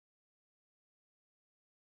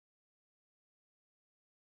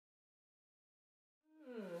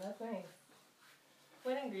nice.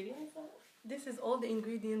 What ingredients is that? This is all the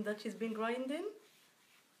ingredients that she's been grinding.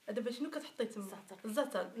 دابا شنو كتحطي تما؟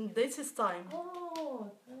 الزعتر. This is thyme.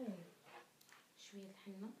 Oh, nice. شويه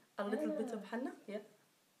الحنه. A little bit of henna. Yeah.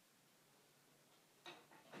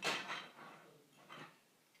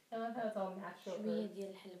 I love how it's all natural. شويه ديال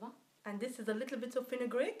الحلبه. And this is a little bit of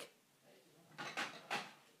fenugreek.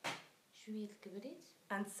 شويه الكبريت.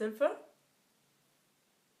 And sulfur.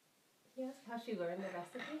 Yes, how she learned the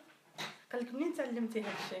recipe? قالك منين تعلمتي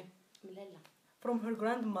هذا الشيء؟ من لالا. From her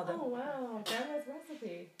grandmother. Oh wow, grandma's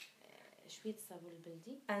recipe. شويه الصابون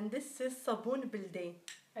البلدي. And this is صابون بلدي.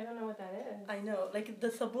 I don't know what that is. I know, like the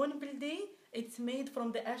صابون بلدي, it's made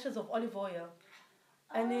from the ashes of olive oil.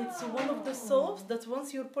 And it's one of the soaps that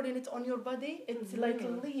once you're putting it on your body, it's like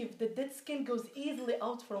leave. The dead skin goes easily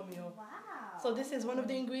out from you. Wow. So this is one of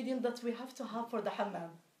the ingredients that we have to have for the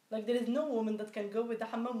hammam. Like there is no woman that can go with the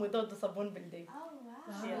hammam without the صابون بلدي. Oh wow.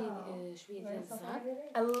 شويه ديال الزهر.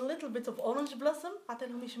 A little bit of orange blossom.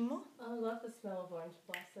 عطيلهم يشموه. I love the smell of orange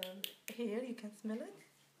blossom. Here, you can smell it.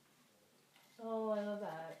 Oh, I love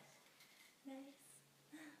that. Nice.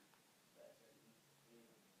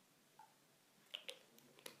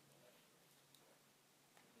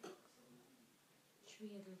 شويه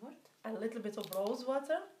ديال الورد. A little bit of rose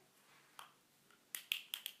water.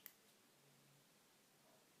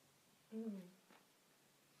 Nice.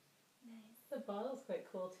 The bottle's quite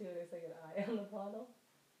cool too. There's like an eye on the bottle.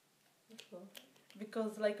 That's cool.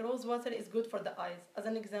 Because like rose water is good for the eyes. As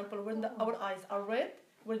an example, when our eyes are red,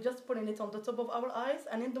 we're just putting it on the top of our eyes,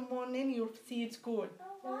 and in the morning you'll see it's cool.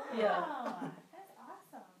 Oh wow. Yeah. That's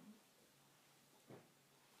awesome.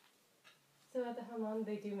 So at the hammam,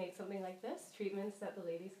 they do make something like this, treatments that the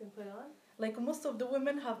ladies can put on. Like most of the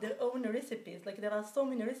women have their own recipes. Like there are so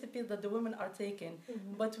many recipes that the women are taking.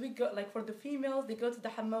 But we go, like for the females, they go to the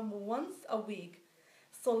hammam once a week.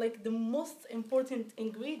 So like the most important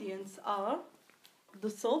ingredients are the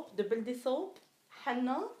soap, the bildi soap,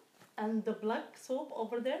 henna, and the black soap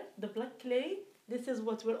over there, the black clay. This is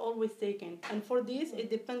what we're always taking. And for these, it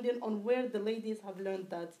depending on where the ladies have learned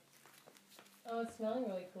that. Oh, it's smelling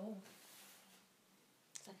really cool.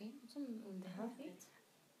 صافي وندهن الزيت.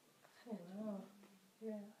 Oh wow.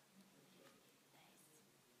 Yeah.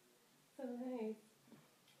 So nice.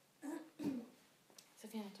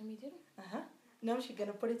 صافي نعطيهم يديروا. Now she's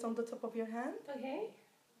gonna put it on the top of your hand. Okay.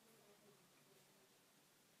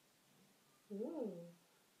 Ooh.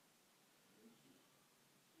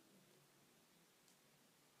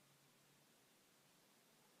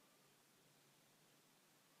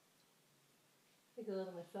 Like a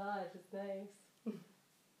little massage. It's nice.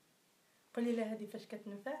 قولي لها هذه فاش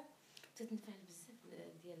كتنفع. تتنفع بزاف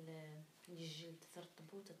ديال الجلد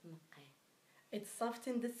ترطبو وتتنقيه. It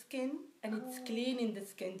softens the skin and it's cleaning the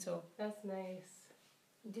skin too. That's nice.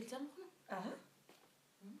 ندير حتى المخنوق.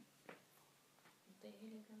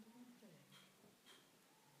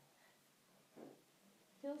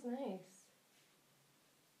 Feels nice.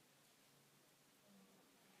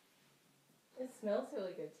 It smells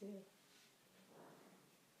really good too.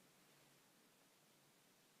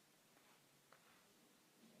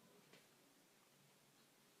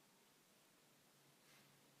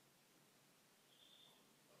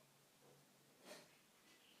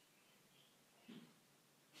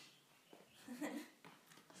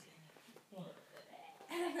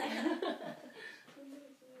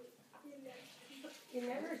 You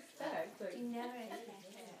never expect. Like, You never expect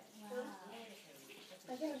it.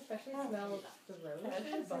 Wow. I can especially smell the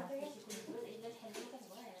roses, I think.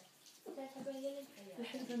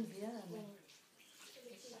 الحلبة مزيان.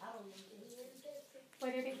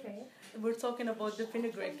 What did he say? We're talking about the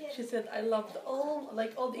fenugreek. She said I loved all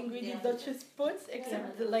the ingredients that she puts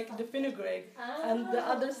except the fenugreek. And the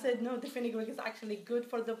others said no, the fenugreek is actually good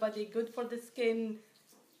for the body, good for the skin.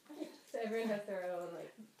 So everyone has their own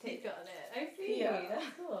take on it. I see. Yeah.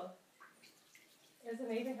 That's cool. It's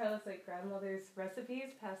amazing how it's like grandmother's recipes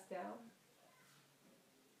passed down.